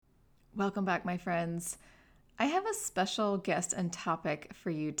Welcome back, my friends. I have a special guest and topic for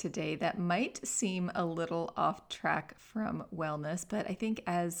you today that might seem a little off track from wellness, but I think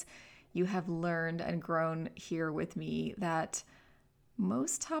as you have learned and grown here with me, that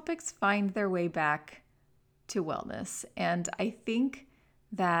most topics find their way back to wellness. And I think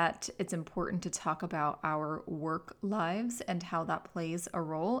that it's important to talk about our work lives and how that plays a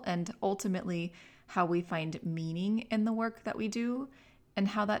role, and ultimately how we find meaning in the work that we do and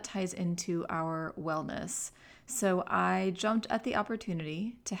how that ties into our wellness. So I jumped at the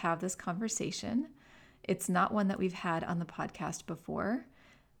opportunity to have this conversation. It's not one that we've had on the podcast before,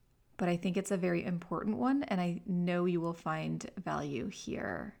 but I think it's a very important one, and I know you will find value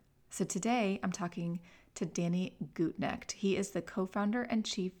here. So today I'm talking to Danny Gutknecht. He is the co-founder and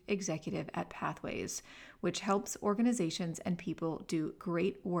chief executive at Pathways, which helps organizations and people do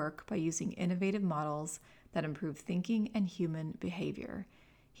great work by using innovative models that improve thinking and human behavior.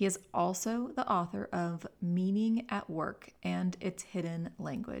 He is also the author of Meaning at Work and Its Hidden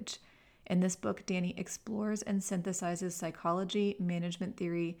Language. In this book, Danny explores and synthesizes psychology, management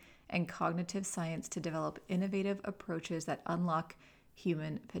theory, and cognitive science to develop innovative approaches that unlock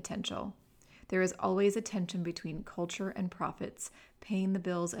human potential. There is always a tension between culture and profits, paying the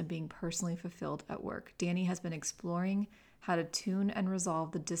bills and being personally fulfilled at work. Danny has been exploring how to tune and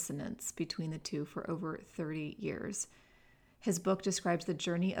resolve the dissonance between the two for over 30 years. His book describes the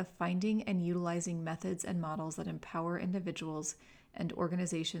journey of finding and utilizing methods and models that empower individuals and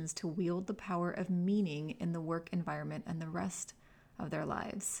organizations to wield the power of meaning in the work environment and the rest of their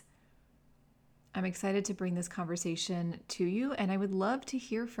lives. I'm excited to bring this conversation to you, and I would love to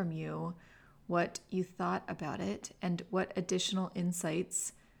hear from you what you thought about it and what additional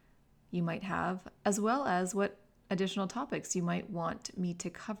insights you might have, as well as what additional topics you might want me to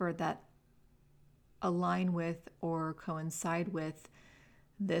cover that align with or coincide with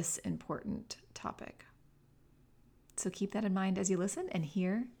this important topic. So keep that in mind as you listen, and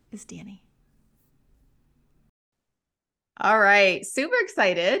here is Danny. All right, super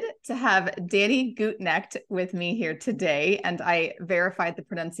excited to have Danny Gutknecht with me here today, and I verified the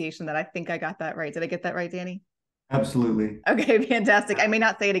pronunciation that I think I got that right. Did I get that right, Danny? Absolutely. Okay, fantastic. I may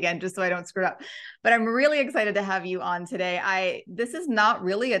not say it again just so I don't screw it up, but I'm really excited to have you on today. This is not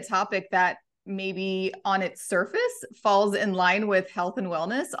really a topic that maybe on its surface falls in line with health and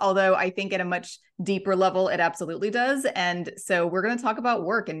wellness, although I think at a much deeper level it absolutely does. And so we're going to talk about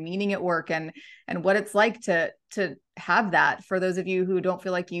work and meaning at work and what it's like to have that. For those of you who don't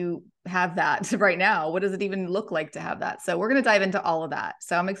feel like you have that right now, what does it even look like to have that? So we're going to dive into all of that.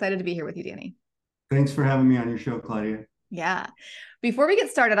 So I'm excited to be here with you, Danny. Thanks for having me on your show, Claudia. Yeah. Before we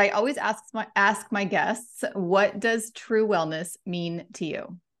get started, I always ask my guests, what does true wellness mean to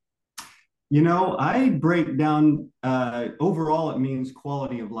you? I break down overall, it means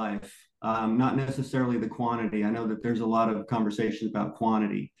quality of life, not necessarily the quantity. I know that there's a lot of conversations about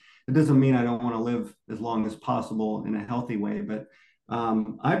quantity. It doesn't mean I don't want to live as long as possible in a healthy way, but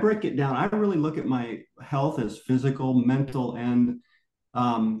I break it down. I really look at my health as physical, mental, and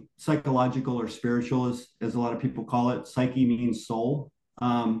psychological or spiritual, as a lot of people call it. Psyche means soul.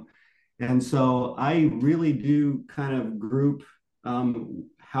 And so I really do kind of group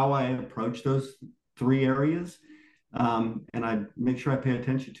how I approach those three areas. And I make sure I pay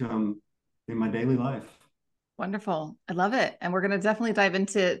attention to them in my daily life. Wonderful. I love it. And we're going to definitely dive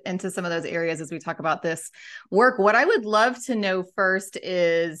into some of those areas as we talk about this work. What I would love to know first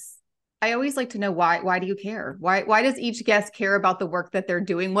is, I always like to know why do you care? Why does each guest care about the work that they're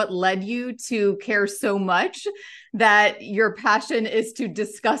doing? What led you to care so much that your passion is to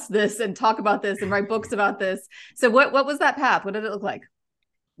discuss this and talk about this and write books about this? So what was that path? What did it look like?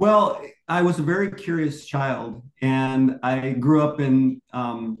 Well, I was a very curious child, and I grew up in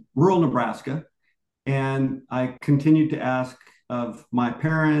rural Nebraska, and I continued to ask of my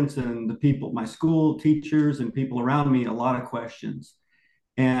parents and the people, my school teachers and people around me, a lot of questions.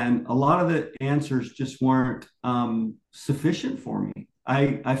 And a lot of the answers just weren't sufficient for me.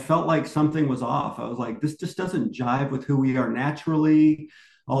 I felt like something was off. I was like, this just doesn't jive with who we are naturally,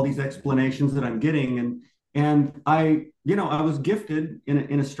 all these explanations that I'm getting. And I was gifted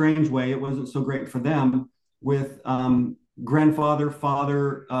in a strange way. It wasn't so great for them with grandfather,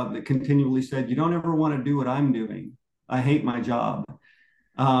 father that continually said, you don't ever want to do what I'm doing. I hate my job.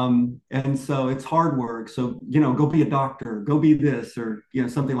 And so it's hard work. So, go be a doctor, go be this, or,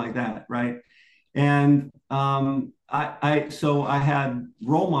 something like that. Right. And so I had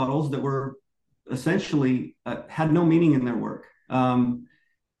role models that were essentially had no meaning in their work.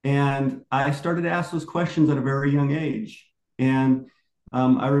 And I started to ask those questions at a very young age. And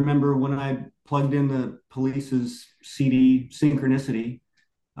I remember when I plugged in the Police's CD Synchronicity,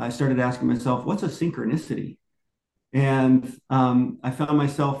 I started asking myself, what's a synchronicity? And I found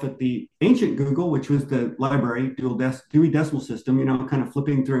myself at the ancient Google, which was the library Dewey Decimal System, kind of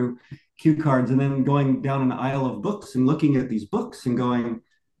flipping through cue cards and then going down an aisle of books and looking at these books and going,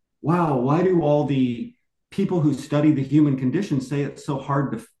 wow, why do all the people who study the human condition say it's so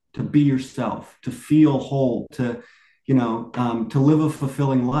hard to be yourself, to feel whole, to live a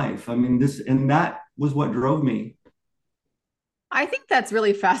fulfilling life? I mean, that was what drove me. I think that's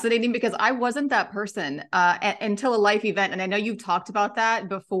really fascinating because I wasn't that person until a life event. And I know you've talked about that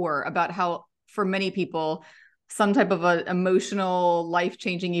before, about how for many people, some type of an emotional,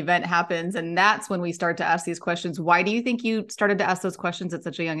 life-changing event happens. And that's when we start to ask these questions. Why do you think you started to ask those questions at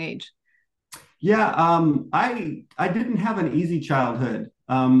such a young age? Yeah, I didn't have an easy childhood.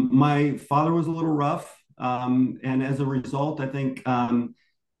 My father was a little rough, and as a result, I think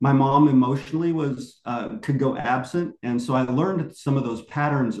my mom emotionally was could go absent, and so I learned some of those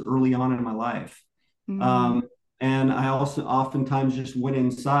patterns early on in my life. Mm. Um, and I also oftentimes just went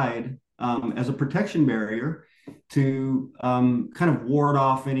inside as a protection barrier to kind of ward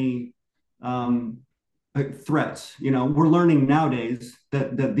off any um, threats. We're learning nowadays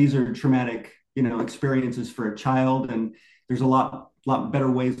that these are traumatic, experiences for a child, and there's a lot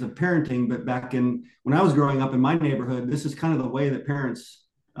better ways of parenting. But back in when I was growing up in my neighborhood, this is kind of the way that parents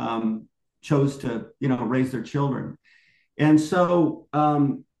chose to, raise their children. And so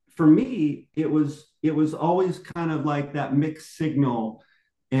for me, it was always kind of like that mixed signal,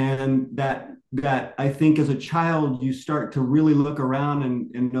 and that I think as a child you start to really look around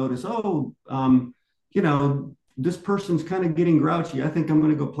and notice, oh, this person's kind of getting grouchy. I think I'm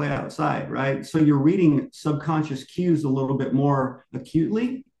going to go play outside, right? So you're reading subconscious cues a little bit more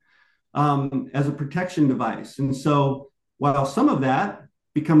acutely as a protection device. And so while some of that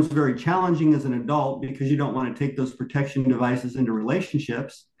becomes very challenging as an adult because you don't want to take those protection devices into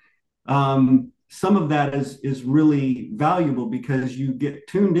relationships, some of that is really valuable because you get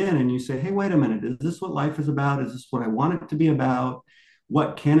tuned in and you say, hey, wait a minute, is this what life is about? Is this what I want it to be about?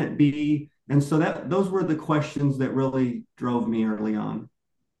 What can it be? And so those were the questions that really drove me early on.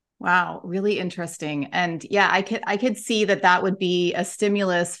 Wow, really interesting. And yeah, I could see that that would be a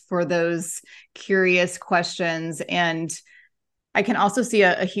stimulus for those curious questions. And I can also see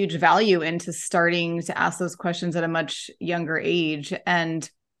a huge value into starting to ask those questions at a much younger age. And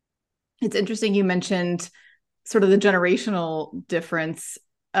it's interesting you mentioned sort of the generational difference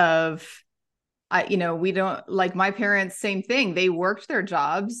of we don't, like my parents, same thing. They worked their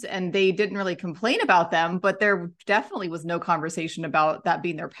jobs and they didn't really complain about them, but there definitely was no conversation about that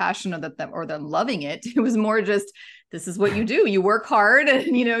being their passion or them loving it. It was more just, this is what you do. You work hard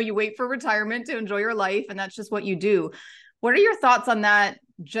and, you wait for retirement to enjoy your life. And that's just what you do. What are your thoughts on that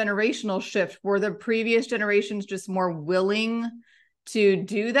generational shift? Were the previous generations just more willing to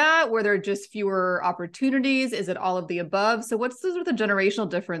do that? Were there just fewer opportunities? Is it all of the above? So what's the sort of the generational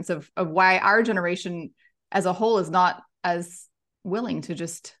difference of why our generation as a whole is not as willing to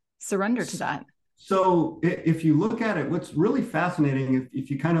just surrender to that? So if you look at it, what's really fascinating,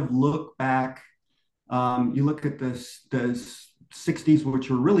 if you kind of look back, you look at the 60s, which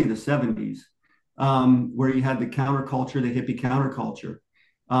were really the 70s, where you had the counterculture, the hippie counterculture.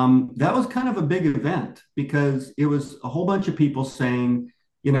 That was kind of a big event because it was a whole bunch of people saying,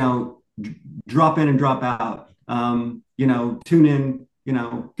 drop in and drop out, tune in,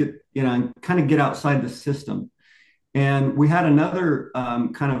 get, and kind of get outside the system. And we had another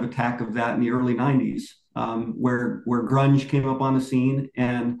kind of attack of that in the early 90s, where grunge came up on the scene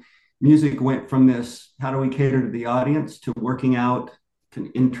and music went from this, how do we cater to the audience, to working out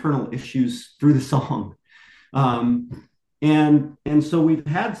internal issues through the song. And so we've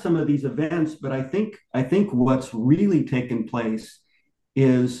had some of these events, but I think what's really taken place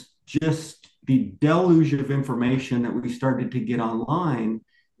is just the deluge of information that we started to get online,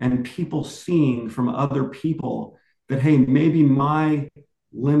 and people seeing from other people that, hey, maybe my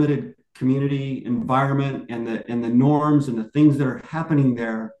limited community environment and the norms and the things that are happening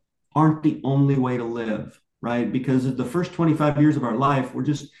there aren't the only way to live, right? Because the first 25 years of our life, we're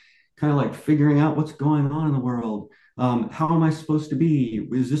just kind of like figuring out what's going on in the world. How am I supposed to be?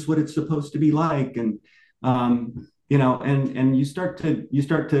 Is this what it's supposed to be like? And and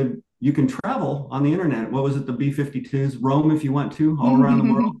you can travel on the internet. What was it? The B-52s, roam if you want to, all around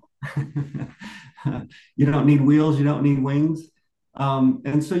the world. You don't need wheels, you don't need wings.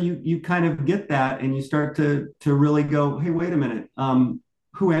 And so you kind of get that, and you start to really go, hey, wait a minute,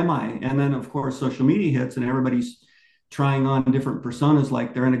 who am I? And then of course social media hits, and everybody's trying on different personas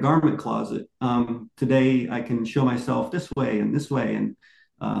like they're in a garment closet. Today I can show myself this way and this way,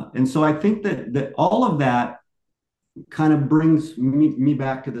 and so I think that all of that kind of brings me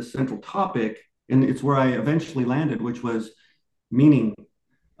back to the central topic, and it's where I eventually landed, which was meaning.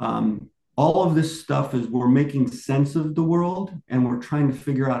 All of this stuff is we're making sense of the world and we're trying to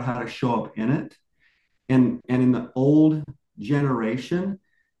figure out how to show up in it. And in the old generation,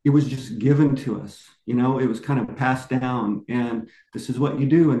 it was just given to us. It was kind of passed down, and this is what you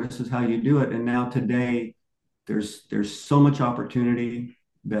do, and this is how you do it. And now today, there's so much opportunity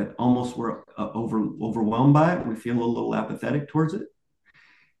that almost we're overwhelmed by it. We feel a little apathetic towards it,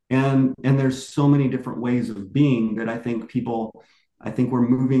 and there's so many different ways of being that I think we're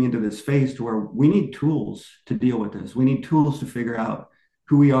moving into this phase to where we need tools to deal with this. We need tools to figure out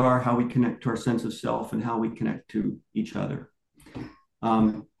who we are, how we connect to our sense of self, and how we connect to each other.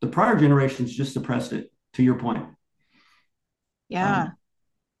 The prior generations just suppressed it, to your point. Yeah.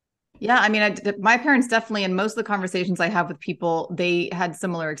 Yeah, I mean, my parents definitely, and most of the conversations I have with people, they had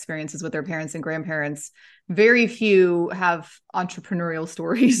similar experiences with their parents and grandparents. Very few have entrepreneurial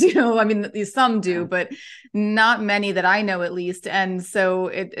stories, I mean, some do, Yeah. but not many that I know at least. And so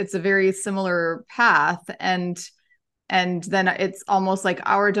it's a very similar path. And then it's almost like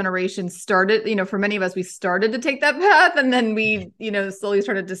our generation started, for many of us, we started to take that path, and then we, slowly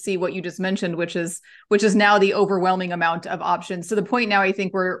started to see what you just mentioned, which is now the overwhelming amount of options, to the point now I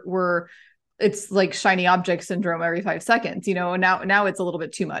think we're it's like shiny object syndrome every 5 seconds, now it's a little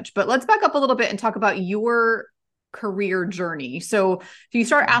bit too much. But let's back up a little bit and talk about your career journey. So you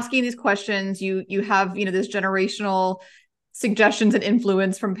start asking these questions, you have, this generational suggestions and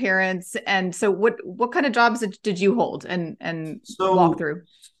influence from parents. And so what kind of jobs did you hold and walk So, through?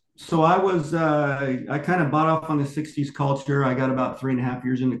 so I kind of bought off on the 60s culture. I got about 3.5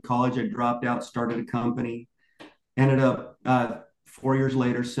 years into college. I dropped out, started a company, ended up 4 years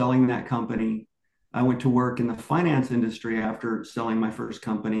later selling that company. I went to work in the finance industry after selling my first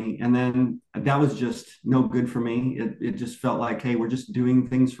company. And then that was just no good for me. It just felt like, hey, we're just doing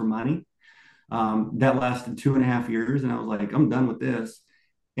things for money. That lasted 2.5 years. And I was like, I'm done with this.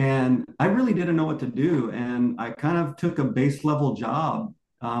 And I really didn't know what to do. And I kind of took a base level job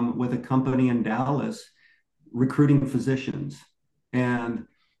with a company in Dallas recruiting physicians. And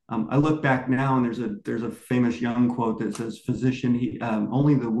I look back now, and there's a famous Young quote that says,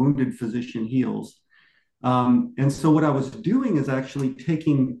 only the wounded physician heals." And so what I was doing is actually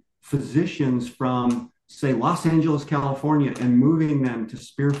taking physicians from, say, Los Angeles, California, and moving them to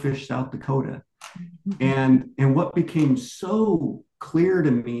Spearfish, South Dakota. And what became so clear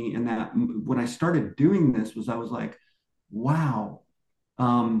to me in that when I started doing this was I was like, wow,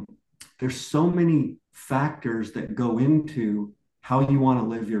 um, there's so many factors that go into how you want to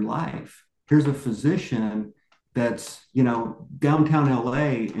live your life. Here's a physician that's, downtown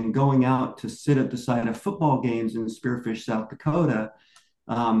LA and going out to sit at the side of football games in Spearfish, South Dakota,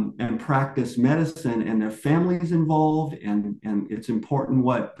 and practice medicine, and their families involved. And it's important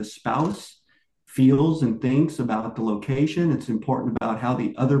what the spouse feels and thinks about the location. It's important about how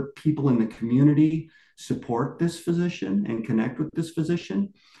the other people in the community support this physician and connect with this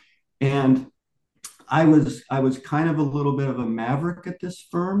physician. And I was kind of a little bit of a maverick at this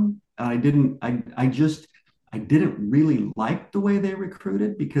firm. I didn't really like the way they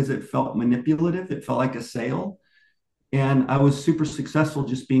recruited because it felt manipulative. It felt like a sale. And I was super successful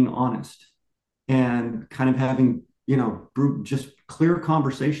just being honest and kind of having, just clear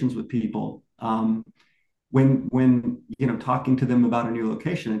conversations with people. When talking to them about a new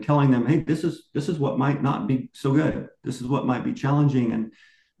location and telling them, hey, this is what might not be so good. This is what might be challenging.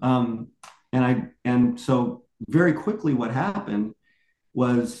 Um, and so very quickly what happened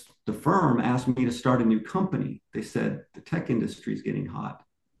was the firm asked me to start a new company. They said the tech industry is getting hot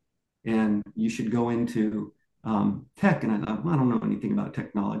and you should go into tech. And I thought, well, I don't know anything about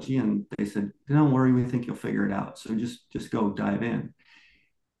technology. And they said, don't worry, we think you'll figure it out. So just go dive in.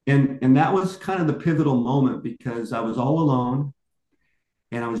 And that was kind of the pivotal moment because I was all alone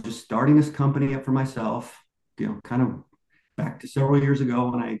and I was just starting this company up for myself, kind of back to several years ago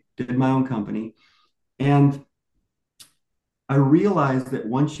when I did my own company. And I realized that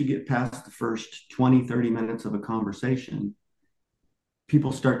once you get past the first 20, 30 minutes of a conversation,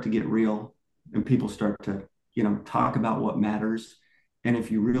 people start to get real and people start to, talk about what matters. And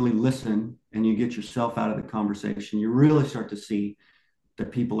if you really listen and you get yourself out of the conversation, you really start to see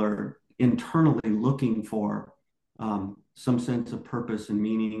that people are internally looking for some sense of purpose and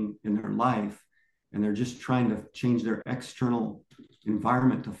meaning in their life. And they're just trying to change their external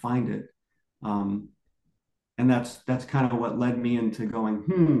environment to find it. And that's kind of what led me into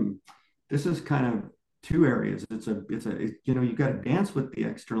going, this is kind of two areas. You got to dance with the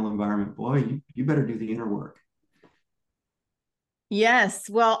external environment. Boy, you better do the inner work. Yes.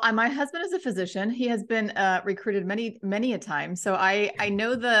 Well, my husband is a physician. He has been recruited many a time. So I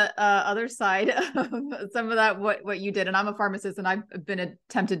know the other side of some of that, what you did. And I'm a pharmacist and I've been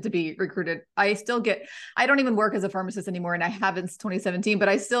attempted to be recruited. I don't even work as a pharmacist anymore. And I haven't since 2017, but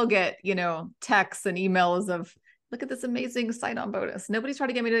I still get, texts and emails of, look at this amazing sign-on bonus. Nobody's trying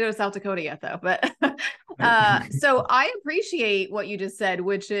to get me to go to South Dakota yet though. But so I appreciate what you just said,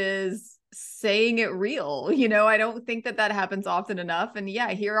 which is saying it real. I don't think that happens often enough. And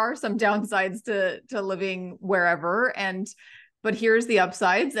yeah, here are some downsides to living wherever, but here's the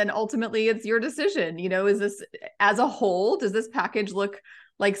upsides, and ultimately it's your decision. Is this, as a whole, does this package look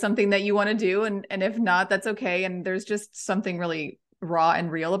like something that you want to do? And if not, that's okay. And there's just something really raw and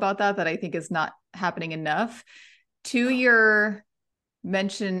real about that I think is not happening enough. To your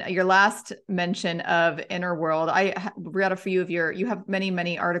last mention of inner world, I read a few of you have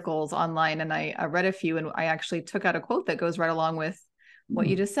many articles online, and I read a few, and I actually took out a quote that goes right along with what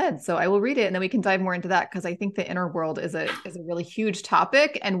you just said. So I will read it, and then we can dive more into that, because I think the inner world is a really huge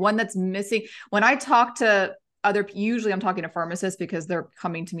topic, and one that's missing. When I talk to usually I'm talking to pharmacists, because they're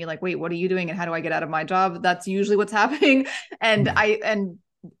coming to me like, wait, what are you doing and how do I get out of my job? That's usually what's happening. And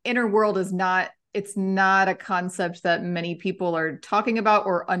inner world is not, it's not a concept that many people are talking about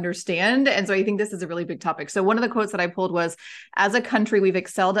or understand. And so I think this is a really big topic. So one of the quotes that I pulled was, as a country, we've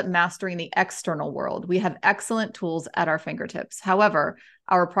excelled at mastering the external world. We have excellent tools at our fingertips. However,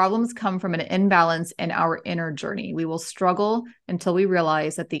 our problems come from an imbalance in our inner journey. We will struggle until we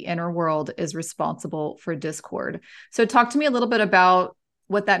realize that the inner world is responsible for discord. So talk to me a little bit about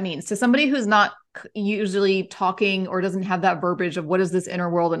what that means to somebody who's not usually talking or doesn't have that verbiage of what is this inner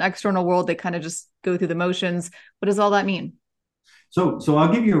world and external world. They kind of just go through the motions. What does all that mean? So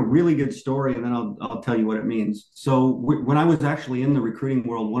I'll give you a really good story, and then I'll tell you what it means. So when I was actually in the recruiting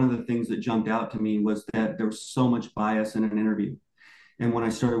world, one of the things that jumped out to me was that there was so much bias in an interview. And when I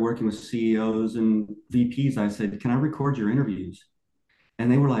started working with CEOs and VPs, I said, "Can I record your interviews?" And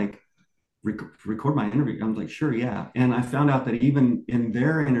they were like, record my interview. I was like, sure, yeah. And I found out that even in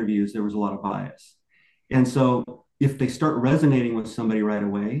their interviews, there was a lot of bias. And so if they start resonating with somebody right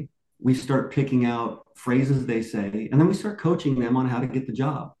away, we start picking out phrases they say, and then we start coaching them on how to get the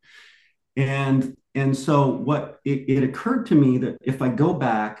job. And so it occurred to me that if I go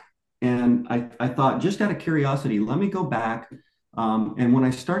back, and I thought, just out of curiosity, let me go back. And when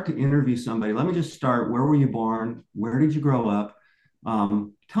I start to interview somebody, let me just start, where were you born? Where did you grow up?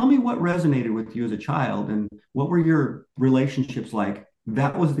 Tell me what resonated with you as a child, and what were your relationships like?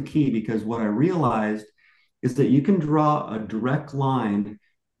 That was the key, because what I realized is that you can draw a direct line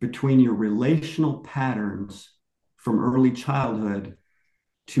between your relational patterns from early childhood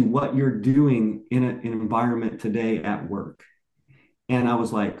to what you're doing in an environment today at work. And I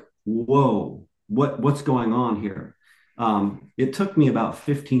was like, whoa, what's going on here? It took me about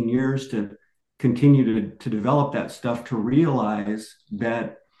 15 years to continue to develop that stuff, to realize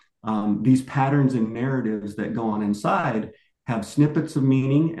that these patterns and narratives that go on inside have snippets of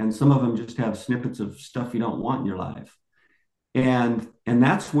meaning, and some of them just have snippets of stuff you don't want in your life. And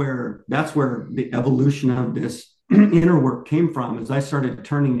that's where the evolution of this inner work came from. As I started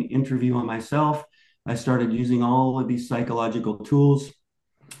turning the interview on myself, I started using all of these psychological tools.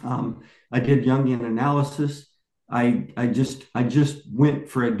 I did Jungian analysis. I just went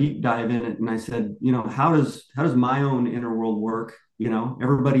for a deep dive in it, and I said, how does my own inner world work?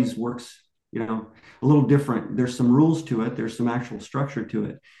 Everybody's works, a little different. There's some rules to it. There's some actual structure to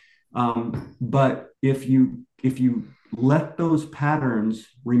it. But if you let those patterns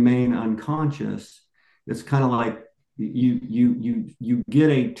remain unconscious, it's kind of like you get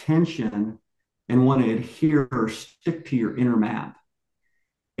a tension and want to adhere or stick to your inner map.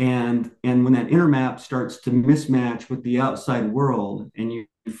 And when that inner map starts to mismatch with the outside world, and you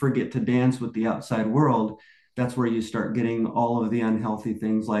forget to dance with the outside world, that's where you start getting all of the unhealthy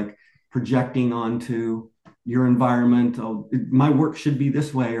things, like projecting onto your environment. Oh, my work should be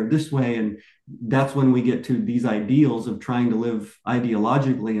this way or this way. And that's when we get to these ideals of trying to live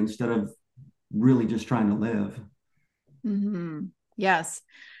ideologically instead of really just trying to live. Mm-hmm. Yes.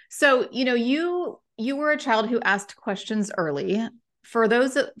 So, you were a child who asked questions early. For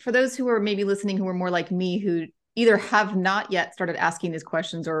those who are maybe listening, who are more like me, who either have not yet started asking these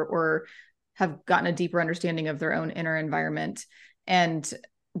questions, or have gotten a deeper understanding of their own inner environment, and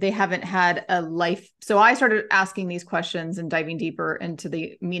they haven't had a life. So I started asking these questions and diving deeper into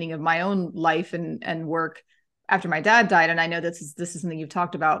the meaning of my own life and work after my dad died. And I know this is something you've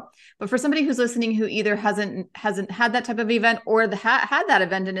talked about, but for somebody who's listening, who either hasn't had that type of event, or had that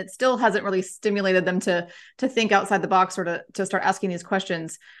event and it still hasn't really stimulated them to think outside the box, or to start asking these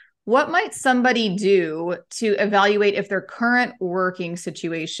questions, What might somebody do to evaluate if their current working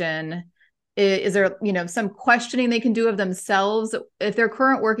situation is there, some questioning they can do of themselves if their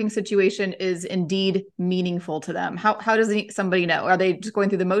current working situation is indeed meaningful to them? How does somebody know? Are they just going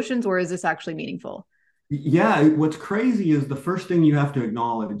through the motions, or is this actually meaningful? Yeah, what's crazy is the first thing you have to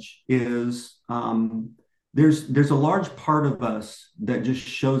acknowledge is there's a large part of us that just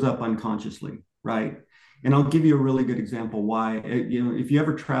shows up unconsciously, right? And I'll give you a really good example why. If you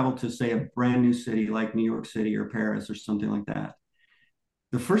ever travel to, say, a brand new city like New York City or Paris or something like that,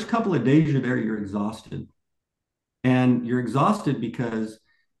 the first couple of days you're there, you're exhausted, and you're exhausted because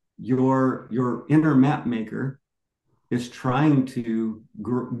your inner map maker is trying to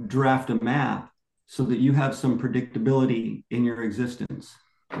draft a map so that you have some predictability in your existence,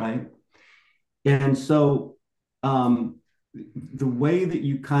 right? And so the way that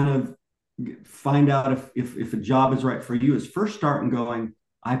you kind of find out if a job is right for you is first start and going,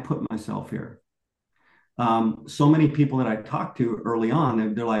 I put myself here. So many people that I talked to early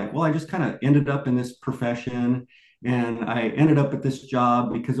on, they're like, well, I just kind of ended up in this profession and I ended up at this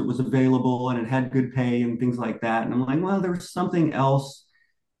job because it was available and it had good pay and things like that. And I'm like, well, there was something else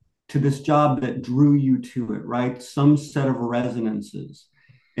to this job that drew you to it, right? Some set of resonances.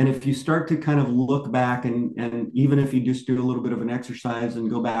 And if you start to kind of look back and even if you just do a little bit of an exercise and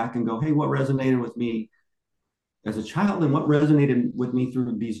go back and go, hey, what resonated with me as a child and what resonated with me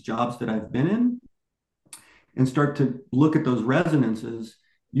through these jobs that I've been in, and start to look at those resonances,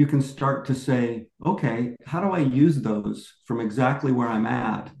 you can start to say, okay, how do I use those from exactly where I'm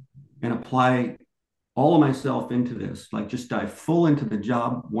at and apply all of myself into this? Like just dive full into the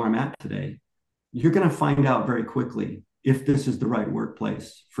job where I'm at today. You're going to find out very quickly if this is the right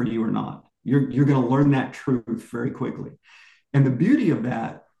workplace for you or not. You're going to learn that truth very quickly. And the beauty of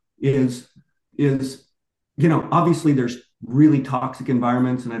that is obviously there's really toxic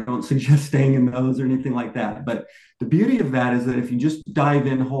environments and I don't suggest staying in those or anything like that. But the beauty of that is that if you just dive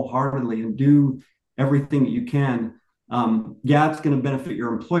in wholeheartedly and do everything that you can, yeah, it's going to benefit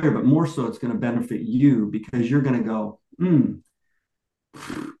your employer, but more so it's going to benefit you because you're going to go,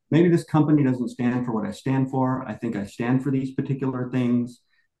 maybe this company doesn't stand for what I stand for. I think I stand for these particular things.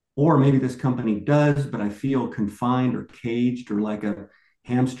 Or maybe this company does, but I feel confined or caged or like a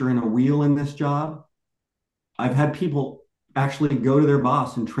hamster in a wheel in this job. I've had people actually go to their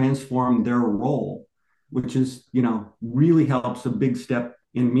boss and transform their role, which is, really helps a big step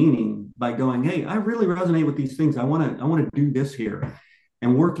in meaning by going, hey, I really resonate with these things. I want to do this here.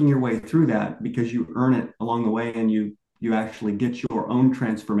 And working your way through that because you earn it along the way and you actually get your own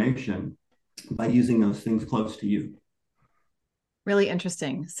transformation by using those things close to you. Really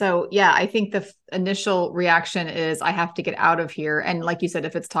interesting. So, yeah, I think the initial reaction is I have to get out of here. And like you said,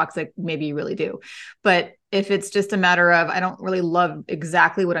 if it's toxic, maybe you really do. But if it's just a matter of I don't really love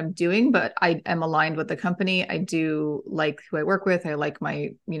exactly what I'm doing, but I am aligned with the company, I do like who I work with, I like my,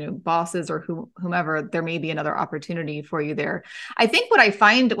 bosses or whomever, there may be another opportunity for you there. I think what I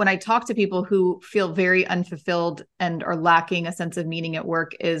find when I talk to people who feel very unfulfilled and are lacking a sense of meaning at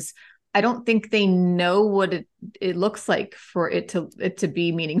work is I don't think they know what it looks like for it to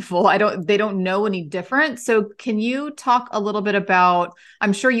be meaningful. They don't know any different. So can you talk a little bit about,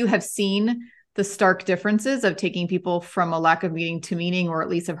 I'm sure you have seen the stark differences of taking people from a lack of meaning to meaning, or at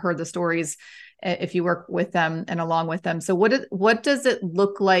least have heard the stories if you work with them and along with them. So what does it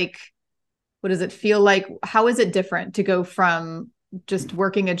look like? What does it feel like? How is it different to go from just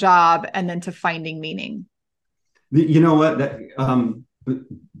working a job and then to finding meaning? You know what?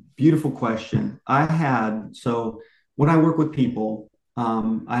 Beautiful question. So when I work with people,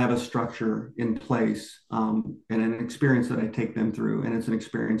 I have a structure in place and an experience that I take them through, and it's an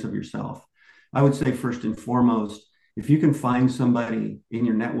experience of yourself. I would say, first and foremost, if you can find somebody in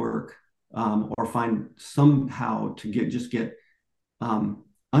your network or find somehow to get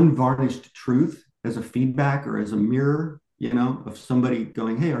unvarnished truth as a feedback or as a mirror, of somebody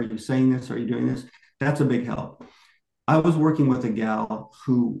going, hey, are you saying this? Are you doing this? That's a big help. I was working with a gal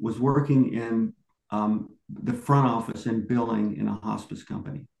who was working in the front office and billing in a hospice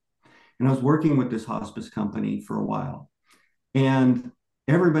company. And I was working with this hospice company for a while. And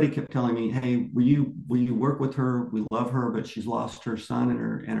everybody kept telling me, hey, will you work with her? We love her, but she's lost her son and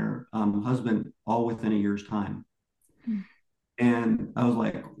her husband all within a year's time. Mm. And I was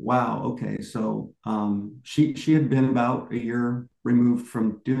like, wow, okay. So she had been about a year removed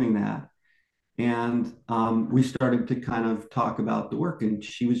from doing that. And we started to kind of talk about the work. And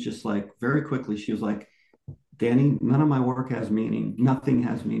she was just like, very quickly, she was like, Danny, none of my work has meaning. Nothing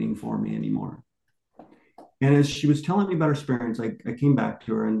has meaning for me anymore. And as she was telling me about her experience, I came back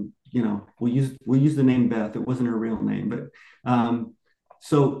to her and, we'll use the name Beth. It wasn't her real name, but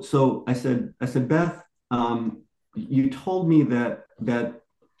So I said, Beth, you told me that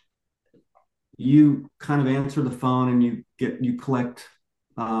you kind of answer the phone and you collect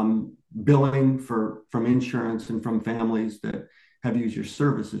billing from insurance and from families that have used your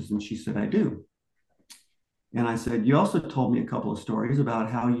services. And she said, I do. And I said, you also told me a couple of stories about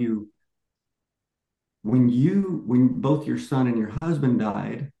how when both your son and your husband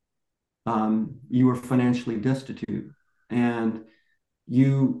died, you were financially destitute, and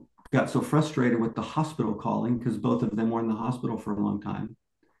you got so frustrated with the hospital calling because both of them were in the hospital for a long time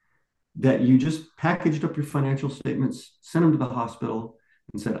that you just packaged up your financial statements, sent them to the hospital,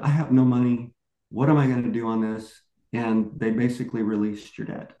 and said, I have no money. What am I going to do on this? And they basically released your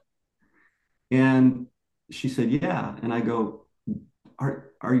debt. And she said, yeah. And I go,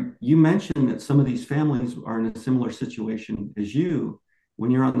 are you mentioned that some of these families are in a similar situation as you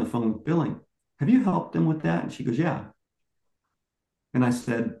when you're on the phone with billing? Have you helped them with that? And she goes, yeah. And I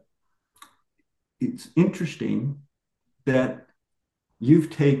said, it's interesting that you've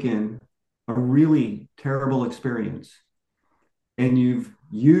taken a really terrible experience and you've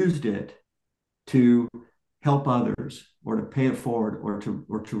used it to help others or to pay it forward or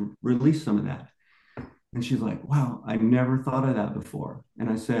to release some of that. And she's like, wow, I never thought of that before. And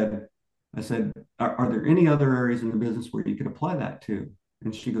I said, are there any other areas in the business where you could apply that to?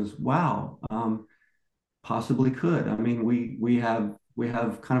 And she goes, wow, possibly could. I mean, we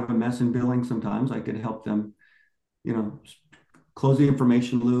have kind of a mess in billing sometimes. I could help them, you know, close the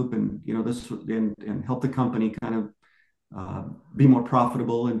information loop and this and help the company kind of be more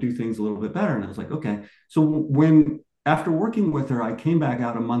profitable and do things a little bit better. And I was like, okay. So when after working with her, I came back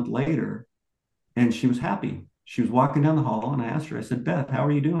out a month later and she was happy. She was walking down the hall and I asked her, I said, Beth, how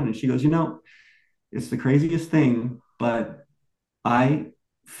are you doing? And she goes, it's the craziest thing, but I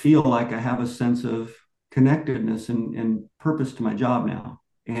feel like I have a sense of connectedness and purpose to my job now.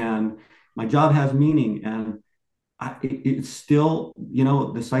 And my job has meaning. And it's still,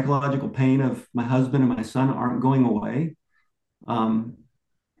 the psychological pain of my husband and my son aren't going away. Um,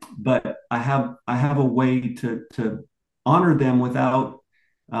 but I have a way to honor them without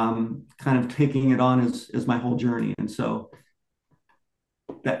kind of taking it on as my whole journey. And so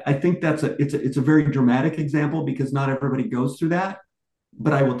I think it's a very dramatic example because not everybody goes through that.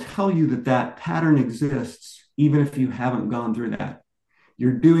 But I will tell you that pattern exists even if you haven't gone through that.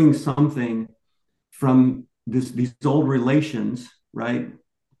 You're doing something from these old relations, right?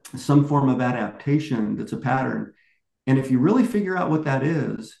 Some form of adaptation that's a pattern. And if you really figure out what that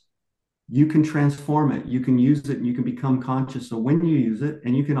is, you can transform it, you can use it, and you can become conscious. So when you use it,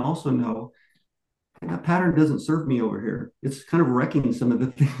 and you can also know that pattern doesn't serve me over here. It's kind of wrecking some of the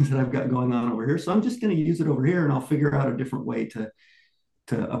things that I've got going on over here. So I'm just going to use it over here and I'll figure out a different way to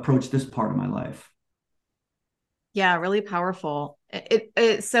approach this part of my life. Yeah, really powerful.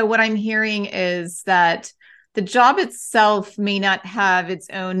 So what I'm hearing is that the job itself may not have its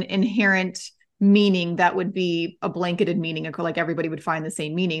own inherent meaning that would be a blanketed meaning, like everybody would find the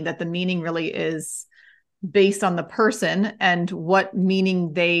same meaning, that the meaning really is based on the person and what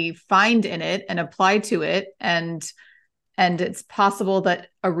meaning they find in it and apply to it. And it's possible that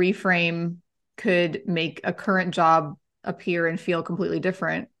a reframe could make a current job appear and feel completely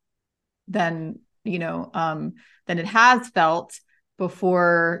different than than it has felt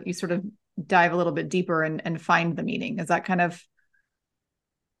before you sort of dive a little bit deeper and find the meaning. Is that kind of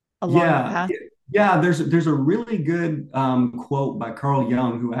along that Yeah, path? yeah. There's a really good quote by Carl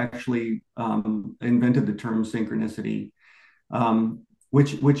Jung, who actually invented the term synchronicity,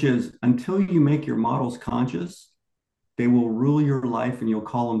 which is until you make your models conscious, they will rule your life, and you'll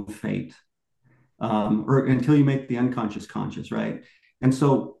call them fate, or until you make the unconscious conscious, right? And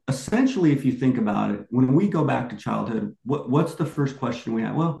so, essentially, if you think about it, when we go back to childhood, what's the first question we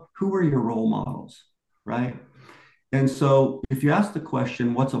have? Well, who were your role models, right? And so, if you ask the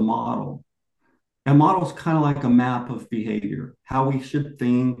question, what's a model? A model is kind of like a map of behavior, how we should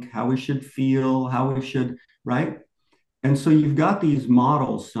think, how we should feel, how we should, right? And so you've got these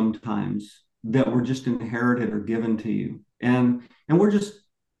models sometimes that were just inherited or given to you. And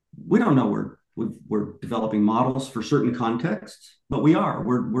we don't know we're developing models for certain contexts, but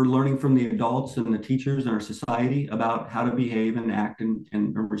we're learning from the adults and the teachers in our society about how to behave and act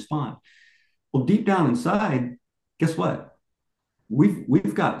and respond. Well, deep down inside, guess what?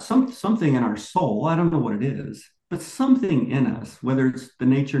 We've got something in our soul. I don't know what it is, but something in us, whether it's the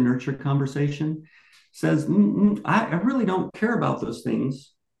nature nurture conversation, says, I really don't care about those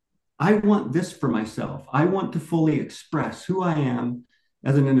things. I want this for myself. I want to fully express who I am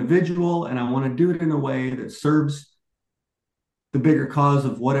as an individual, and I want to do it in a way that serves the bigger cause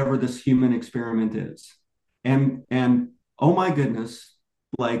of whatever this human experiment is. And oh my goodness,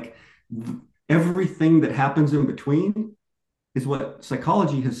 like everything that happens in between is what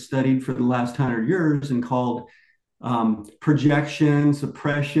psychology has studied for the last 100 years and called projection,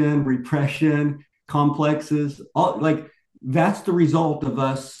 suppression, repression, complexes. All like that's the result of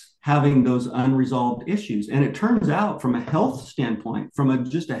us having those unresolved issues. And it turns out, from a health standpoint, from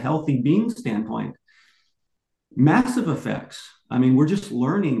just a healthy being standpoint, massive effects. I mean, we're just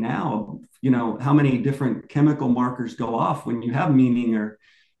learning now, how many different chemical markers go off when you have meaning, or,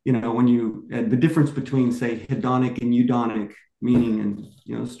 when you, the difference between, say, hedonic and eudonic meaning,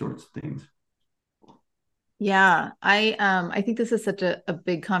 and, sorts of things. Yeah, I think this is such a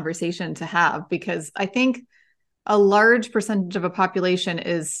big conversation to have, because I think a large percentage of a population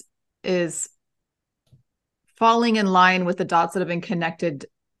is falling in line with the dots that have been connected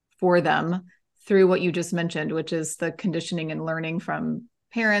for them through what you just mentioned, which is the conditioning and learning from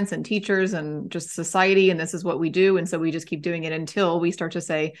parents and teachers and just society. And this is what we do. And so we just keep doing it until we start to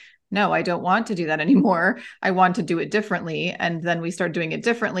say, no, I don't want to do that anymore. I want to do it differently. And then we start doing it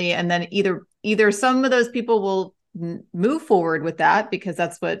differently. And then either some of those people will move forward with that because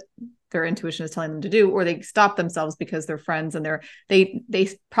that's what their intuition is telling them to do, or they stop themselves because they're friends and they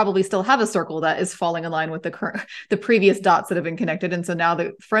probably still have a circle that is falling in line with the previous dots that have been connected. And so now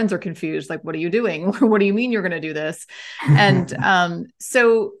the friends are confused, like, what are you doing? What do you mean you're going to do this? And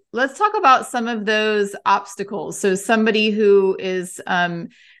so let's talk about some of those obstacles. So somebody who is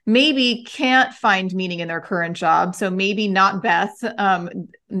maybe can't find meaning in their current job. So maybe not Beth.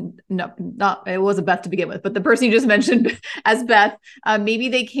 No, not it wasn't Beth to begin with, but the person you just mentioned as Beth, maybe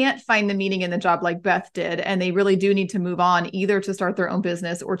they can't find the meaning in the job like Beth did, and they really do need to move on, either to start their own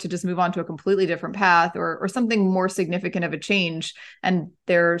business or to just move on to a completely different path, or something more significant of a change. And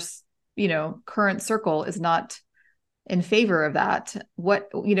there's, current circle is not in favor of that.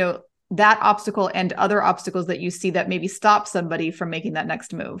 That obstacle and other obstacles that you see that maybe stop somebody from making that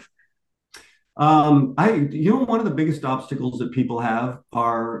next move? One of the biggest obstacles that people have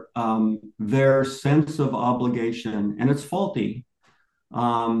are their sense of obligation, and it's faulty,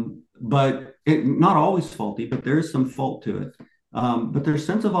 but not always faulty, but there is some fault to it. But their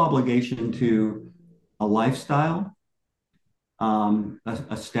sense of obligation to a lifestyle,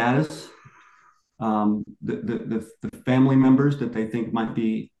 a status, the family members that they think might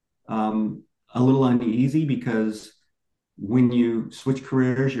be a little uneasy, because when you switch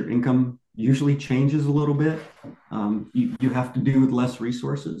careers, your income usually changes a little bit. You have to do with less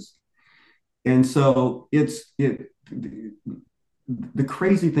resources. And so the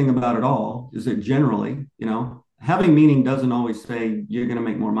crazy thing about it all is that generally, having meaning doesn't always say you're going to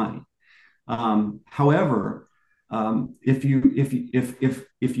make more money. However, if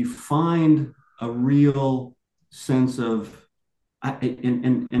you find a real sense of,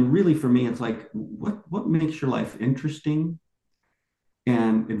 and really for me, it's like, what makes your life interesting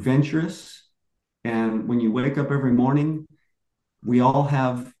and adventurous? And when you wake up every morning, we all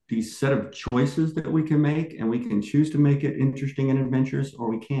have these set of choices that we can make, and we can choose to make it interesting and adventurous, or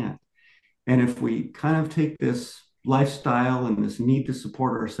we can't. And if we kind of take this lifestyle and this need to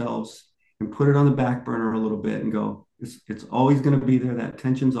support ourselves and put it on the back burner a little bit and go, it's always going to be there. That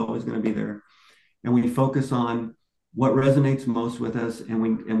tension's always going to be there. And we focus on what resonates most with us, and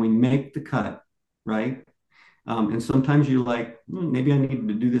we make the cut, right? And sometimes you're like, maybe I need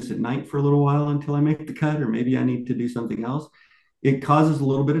to do this at night for a little while until I make the cut, or maybe I need to do something else. It causes a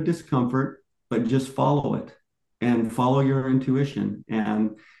little bit of discomfort, but just follow it and follow your intuition.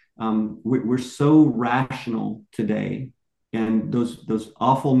 And we're so rational today, and those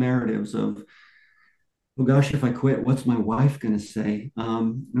awful narratives of, oh gosh, if I quit, what's my wife going to say?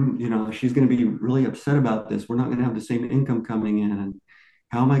 She's going to be really upset about this. We're not going to have the same income coming in. And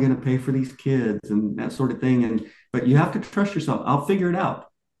how am I going to pay for these kids and that sort of thing? But you have to trust yourself. I'll figure it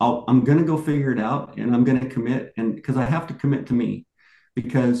out. I'm going to go figure it out, and I'm going to commit. And because I have to commit to me,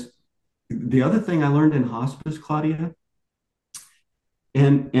 because the other thing I learned in hospice, Claudia,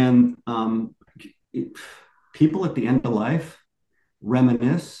 and people at the end of life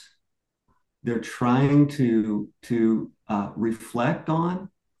reminisce. They're trying to reflect on,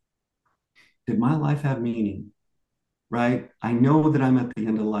 did my life have meaning? Right? I know that I'm at the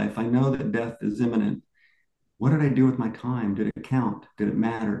end of life. I know that death is imminent. What did I do with my time? Did it count? Did it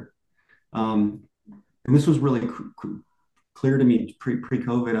matter? And this was really clear to me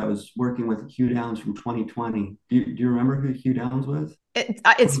pre-COVID. I was working with Hugh Downs from 2020. Do you remember who Hugh Downs was?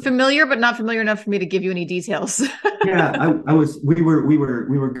 It's familiar, but not familiar enough for me to give you any details. Yeah, we were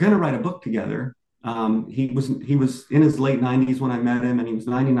going to write a book together. He was in his late 90s when I met him, and he was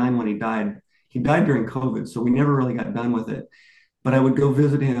 99 when he died. He died during COVID, so we never really got done with it. But I would go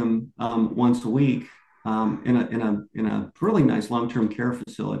visit him once a week, in a really nice long-term care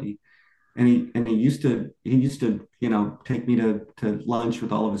facility. And he used to take me to lunch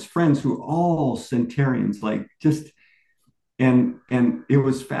with all of his friends who were all centurions, like just and it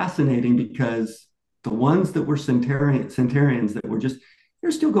was fascinating because the ones that were centurions that were just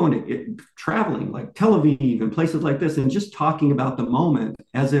they're still going to traveling like Tel Aviv and places like this and just talking about the moment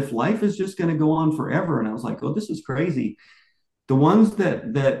as if life is just going to go on forever. And I was like, oh, this is crazy. The ones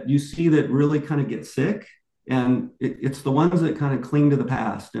that you see that really kind of get sick, and it's the ones that kind of cling to the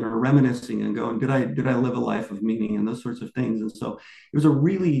past and are reminiscing and going, did I live a life of meaning and those sorts of things. And so it was a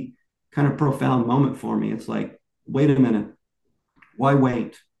really kind of profound moment for me. It's like, wait a minute, why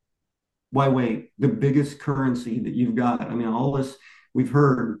wait? Why wait? The biggest currency that you've got. I mean, all this we've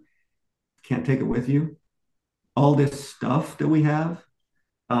heard, can't take it with you. All this stuff that we have,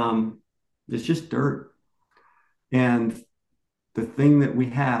 um, it's just dirt. And the thing that we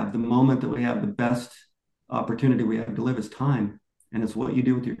have, the moment that we have, the best opportunity we have to live is time. And it's what you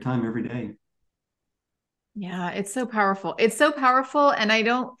do with your time every day. Yeah, it's so powerful. It's so powerful. And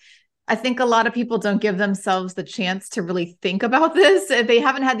I think a lot of people don't give themselves the chance to really think about this. If they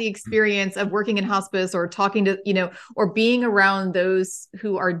haven't had the experience of working in hospice or talking to, or being around those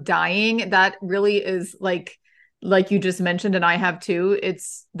who are dying, that really is like you just mentioned, and I have too.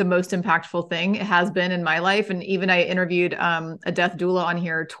 It's the most impactful thing. It has been in my life. And even I interviewed a death doula on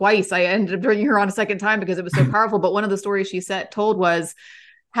here twice. I ended up bringing her on a second time because it was so powerful. But one of the stories she told was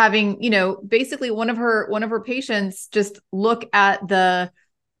having, basically one of her patients just look at the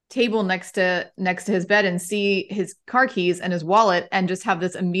table next to his bed and see his car keys and his wallet and just have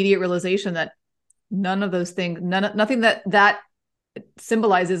this immediate realization that none of those things, nothing that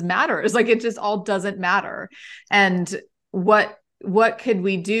symbolizes matters. Like it just all doesn't matter. And what could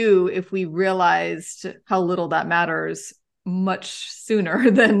we do if we realized how little that matters much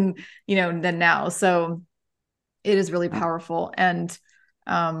sooner than now? So it is really powerful. And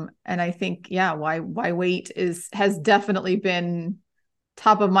I think, yeah, why wait has definitely been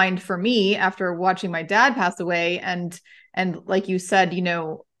top of mind for me after watching my dad pass away. And like you said,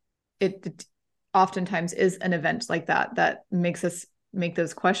 it oftentimes is an event like that makes us make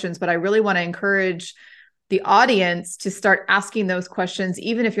those questions. But I really want to encourage the audience to start asking those questions,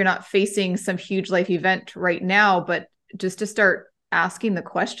 even if you're not facing some huge life event right now, but just to start asking the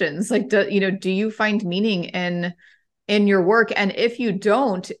questions like, do you find meaning in your work? And if you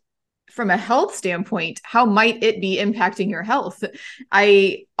don't, from a health standpoint, how might it be impacting your health?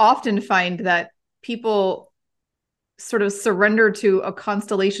 I often find that people sort of surrender to a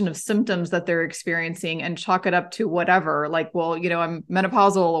constellation of symptoms that they're experiencing and chalk it up to whatever, like, well, I'm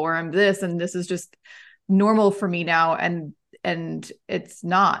menopausal or I'm this, and this is just normal for me now. And it's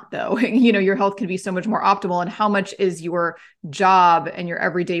not, though. Your health can be so much more optimal. And how much is your job and your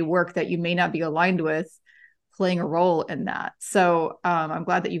everyday work that you may not be aligned with playing a role in that? So I'm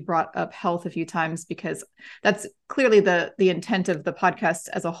glad that you brought up health a few times, because that's clearly the intent of the podcast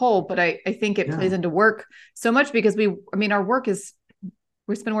as a whole. But I think it plays into work so much because our work is,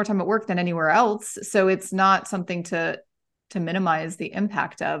 we spend more time at work than anywhere else. So it's not something to minimize the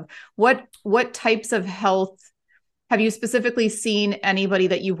impact of. What types of health have you specifically seen anybody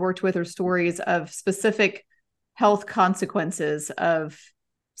that you've worked with, or stories of specific health consequences of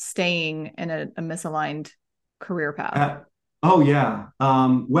staying in a misaligned career path? Oh yeah.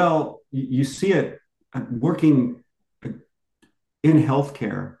 Well, you see it working in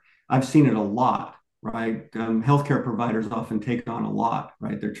healthcare. I've seen it a lot, right? Healthcare providers often take on a lot,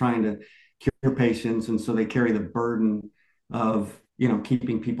 right? They're trying to cure patients, and so they carry the burden of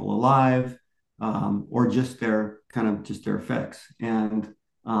keeping people alive, or just their effects. And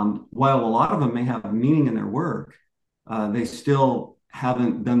while a lot of them may have meaning in their work, they still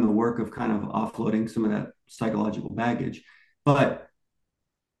haven't done the work of kind of offloading some of that psychological baggage. But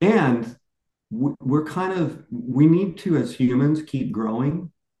and we need to, as humans, keep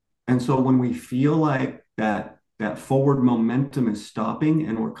growing. And so when we feel like that forward momentum is stopping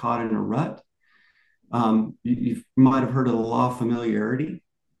and we're caught in a rut, you might have heard of the law of familiarity.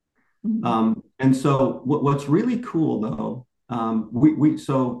 And so what's really cool though,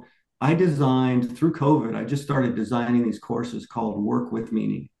 so I designed through COVID, I just started designing these courses called Work with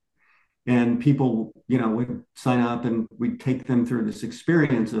Meaning. And people, would sign up and we'd take them through this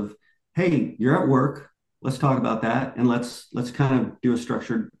experience of, hey, you're at work, let's talk about that. And let's kind of do a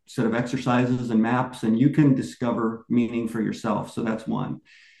structured set of exercises and maps, and you can discover meaning for yourself. So that's one.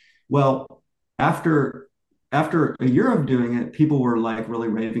 Well, after a year of doing it, people were like really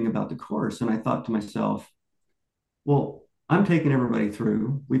raving about the course. And I thought to myself, well, I'm taking everybody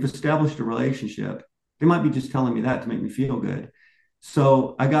through. We've established a relationship. They might be just telling me that to make me feel good.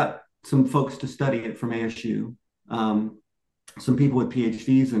 So I got some folks to study it from ASU, some people with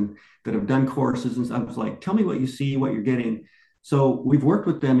PhDs and that have done courses. And so I was like, tell me what you see, what you're getting. So we've worked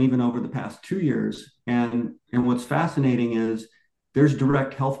with them even over the past 2 years. And what's fascinating is there's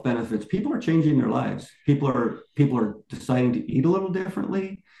direct health benefits. People are changing their lives. People are deciding to eat a little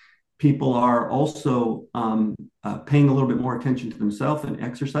differently. People are also paying a little bit more attention to themselves and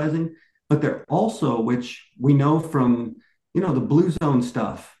exercising. But they're also, which we know from the blue zone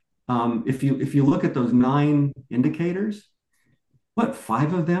stuff. If you look at those 9 indicators, what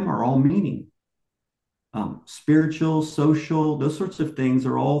 5 of them are all meaning. Spiritual, social, those sorts of things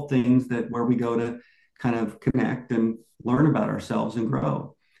are all things that where we go to kind of connect and learn about ourselves and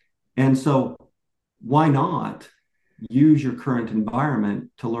grow. And so why not use your current environment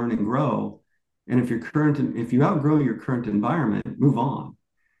to learn and grow? And if you outgrow your current environment, move on.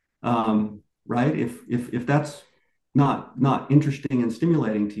 Right? If that's not interesting and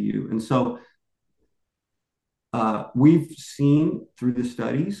stimulating to you. And so we've seen through the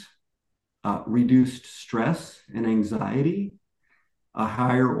studies reduced stress and anxiety, a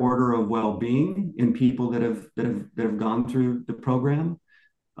higher order of well-being in people that have gone through the program,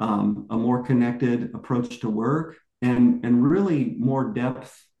 a more connected approach to work, and really more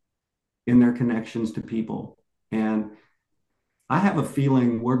depth in their connections to people. And I have a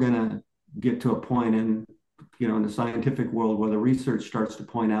feeling we're going to get to a point in the scientific world where the research starts to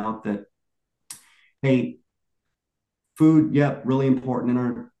point out that, hey, food, yep, really important in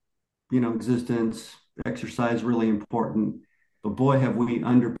our existence. Exercise really important, but boy, have we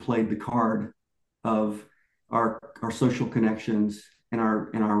underplayed the card of our social connections and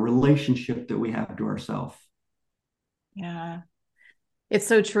our relationship that we have to ourselves. Yeah. It's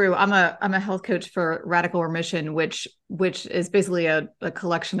so true. I'm a health coach for Radical Remission, which is basically a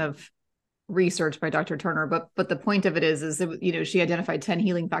collection of research by Dr. Turner. But the point of it is she identified 10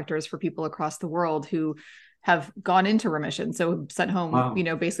 healing factors for people across the world who have gone into remission. So sent home, Wow.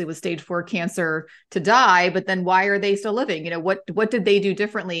 Basically with stage 4 cancer to die, but then why are they still living? What did they do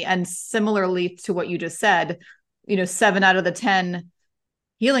differently? And similarly to what you just said, 7 out of the 10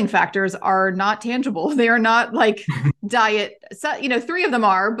 healing factors are not tangible. They are not like diet. So, 3 of them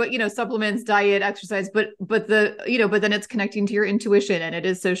are, but supplements, diet, exercise, but then it's connecting to your intuition, and it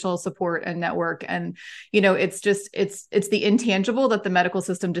is social support and network. And, it's the intangible that the medical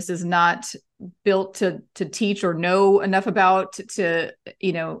system just is not built to teach or know enough about to,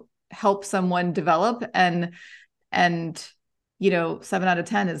 help someone develop. And 7 out of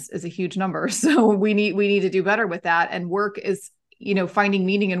 10 is a huge number. So we need to do better with that. And work is, finding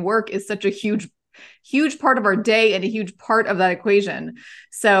meaning in work is such a huge part of our day and a huge part of that equation.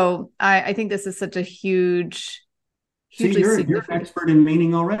 So I think this is such a hugely You're an significant. expert in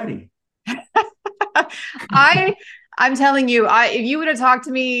meaning already. I'm telling you, if you would have talked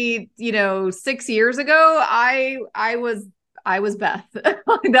to me, 6 years ago, I was Beth.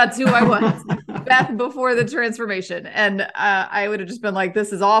 That's who I was. Beth before the transformation. And I would have just been like,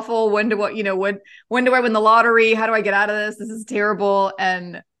 this is awful. When do I win the lottery? How do I get out of this? This is terrible.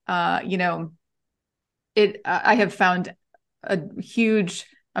 And I have found a huge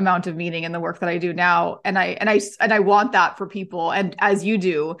amount of meaning in the work that I do now. And I want that for people, and as you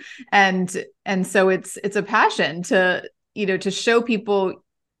do. And so it's a passion to show people,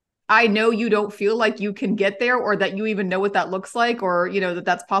 I know you don't feel like you can get there, or that you even know what that looks like, or, that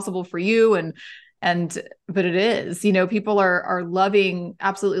that's possible for you. But it is, people are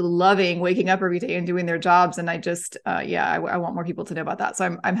absolutely loving waking up every day and doing their jobs. And I just, I want more people to know about that.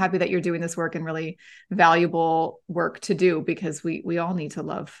 So I'm happy that you're doing this work, and really valuable work to do, because we all need to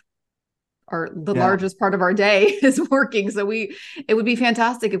love the largest part of our day is working. So it would be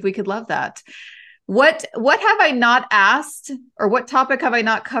fantastic if we could love that. What have I not asked, or what topic have I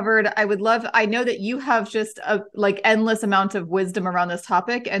not covered? I know that you have just a endless amount of wisdom around this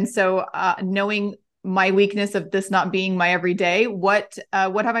topic. And so knowing my weakness of this not being my everyday, what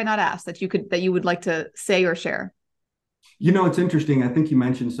have I not asked that you would like to say or share? It's interesting. I think you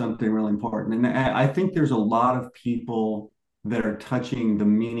mentioned something really important. And I think there's a lot of people that are touching the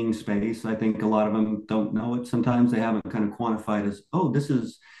meaning space. I think a lot of them don't know it. Sometimes they haven't kind of quantified as, oh, this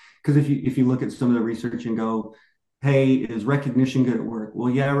is. Because if you look at some of the research and go, hey, is recognition good at work?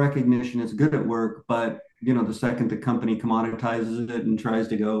 Well, yeah, recognition is good at work, but the second the company commoditizes it and tries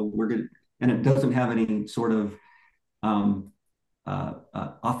to go, we're good, and it doesn't have any sort of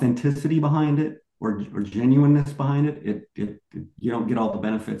authenticity behind it, or genuineness behind it, you don't get all the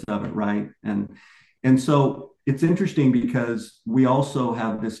benefits of it, right? And so it's interesting because we also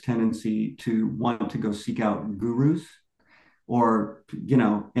have this tendency to want to go seek out gurus, or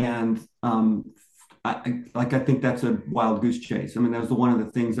and I think that's a wild goose chase. I mean, that was one of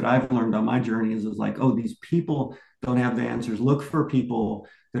the things that I've learned on my journey is like, oh, these people don't have the answers. Look for people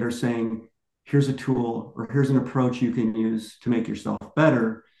that are saying, here's a tool or here's an approach you can use to make yourself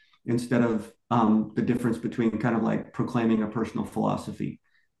better, instead of the difference between kind of like proclaiming a personal philosophy.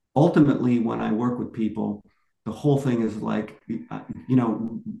 Ultimately, when I work with people, the whole thing is like,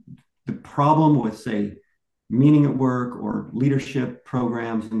 the problem with, say, meaning at work or leadership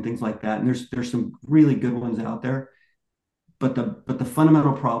programs and things like that. And there's some really good ones out there. But the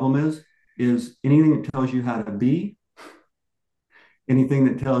fundamental problem is anything that tells you how to be, anything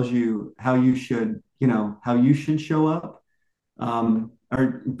that tells you how you should, how you should show up,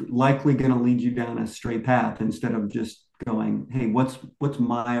 are likely going to lead you down a straight path instead of just going, hey, what's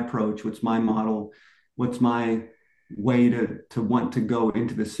my approach? What's my model? What's my way to want to go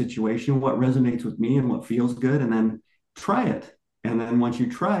into this situation? What resonates with me and what feels good? And then try it. And then once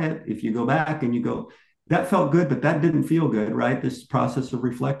you try it, if you go back and you go, that felt good, but that didn't feel good, right? This process of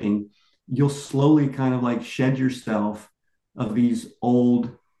reflecting, you'll slowly kind of like shed yourself of these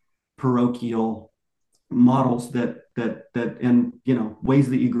old parochial models that and ways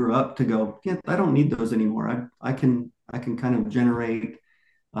that you grew up to go, yeah, I don't need those anymore. I can kind of generate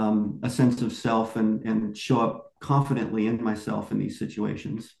a sense of self and show up confidently in myself in these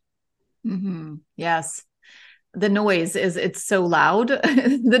situations. Mm-hmm. Yes. The noise it's so loud.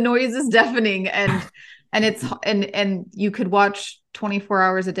 The noise is deafening, and you could watch 24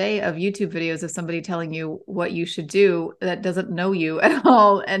 hours a day of YouTube videos of somebody telling you what you should do that doesn't know you at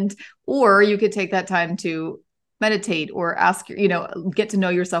all. Or you could take that time to meditate or ask, get to know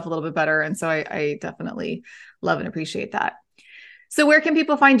yourself a little bit better. And so I definitely love and appreciate that. So where can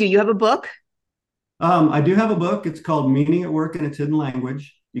people find you? You have a book? I do have a book. It's called Meaning at Work in Its Hidden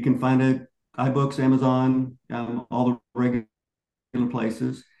Language. You can find it iBooks, Amazon, all the regular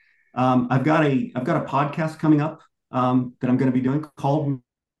places. I've got a podcast coming up that I'm going to be doing called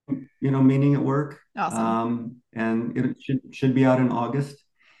Meaning at Work, Awesome. and it should be out in August.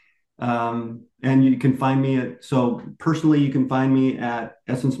 And you can find me so personally, you can find me at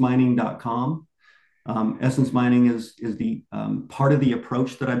essencemining.com. Essence mining is the part of the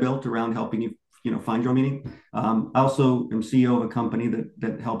approach that I built around helping you find your meaning. I also am CEO of a company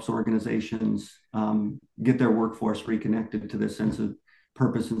that helps organizations get their workforce reconnected to this sense of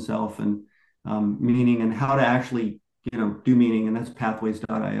purpose and self and meaning and how to actually do meaning, and that's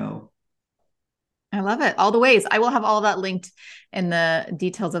pathways.io. I love it. All the ways. I will have all of that linked in the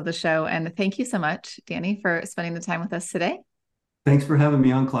details of the show. And thank you so much, Danny, for spending the time with us today. Thanks for having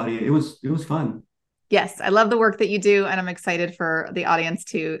me on, Claudia. It was fun. Yes, I love the work that you do, and I'm excited for the audience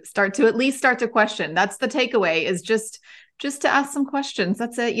to at least start to question. That's the takeaway, is just to ask some questions.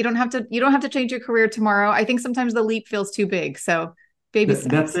 That's it. You don't have to change your career tomorrow. I think sometimes the leap feels too big. So baby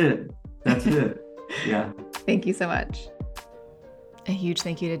That's steps. it. That's it. Yeah. Thank you so much. A huge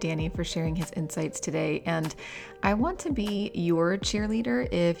thank you to Danny for sharing his insights today. And I want to be your cheerleader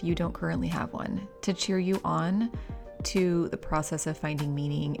if you don't currently have one, to cheer you on to the process of finding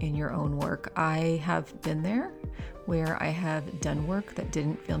meaning in your own work. I have been there, where I have done work that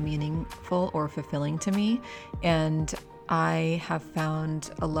didn't feel meaningful or fulfilling to me. And I have found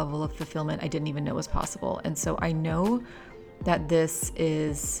a level of fulfillment I didn't even know was possible. And so I know that this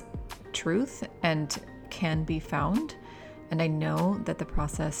is truth and can be found. And I know that the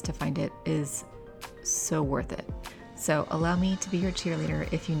process to find it is so worth it. So allow me to be your cheerleader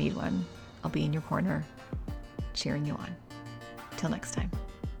if you need one. I'll be in your corner, cheering you on. Till next time.